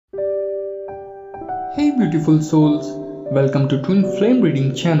Hey beautiful souls, welcome to Twin Flame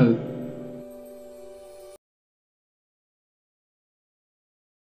Reading channel.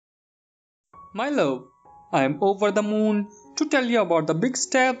 My love, I am over the moon to tell you about the big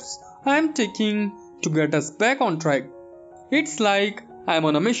steps I am taking to get us back on track. It's like I am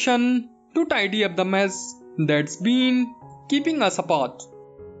on a mission to tidy up the mess that's been keeping us apart.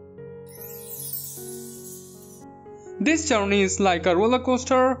 This journey is like a roller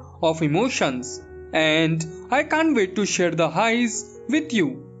coaster of emotions, and I can't wait to share the highs with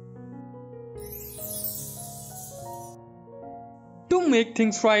you. To make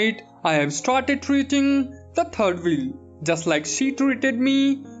things right, I have started treating the third wheel just like she treated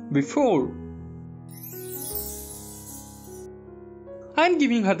me before. I'm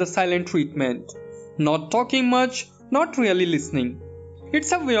giving her the silent treatment, not talking much, not really listening.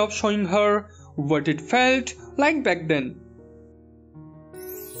 It's a way of showing her what it felt like back then.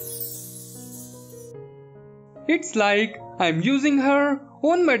 It's like I'm using her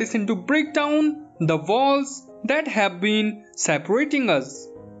own medicine to break down the walls that have been separating us.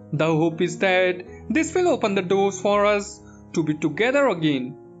 The hope is that this will open the doors for us to be together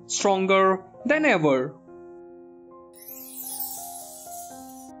again, stronger than ever.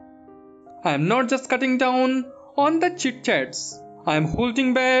 I am not just cutting down on the chit chats. I am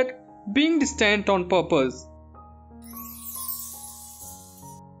holding back, being distant on purpose.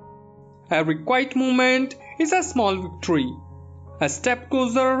 Every quiet moment is a small victory, a step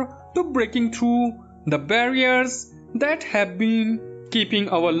closer to breaking through the barriers that have been keeping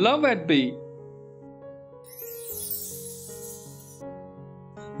our love at bay.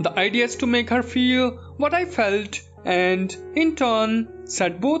 The idea is to make her feel what I felt and, in turn,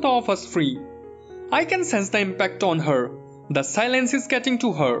 set both of us free. I can sense the impact on her. The silence is getting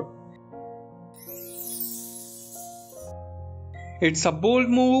to her. It's a bold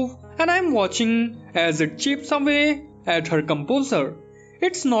move, and I'm watching as it chips away at her composure.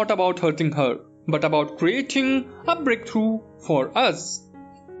 It's not about hurting her, but about creating a breakthrough for us.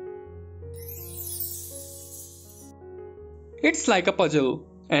 It's like a puzzle,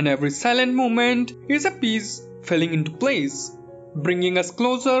 and every silent moment is a piece falling into place, bringing us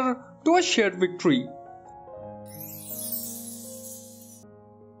closer to a shared victory.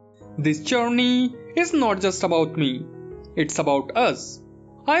 This journey is not just about me, it's about us.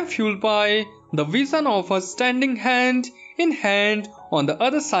 I'm fueled by the vision of us standing hand in hand on the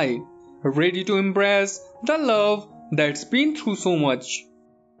other side, ready to embrace the love that's been through so much.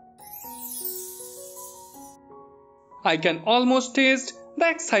 I can almost taste the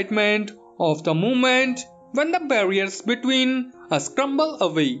excitement of the moment when the barriers between us crumble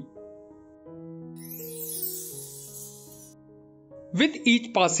away. With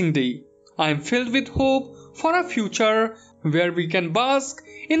each passing day, I am filled with hope for a future where we can bask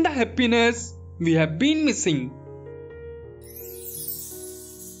in the happiness we have been missing.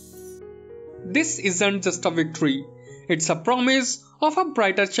 This isn't just a victory, it's a promise of a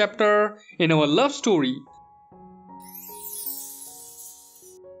brighter chapter in our love story.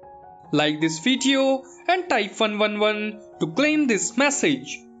 Like this video and type 111 to claim this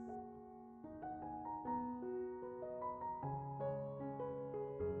message.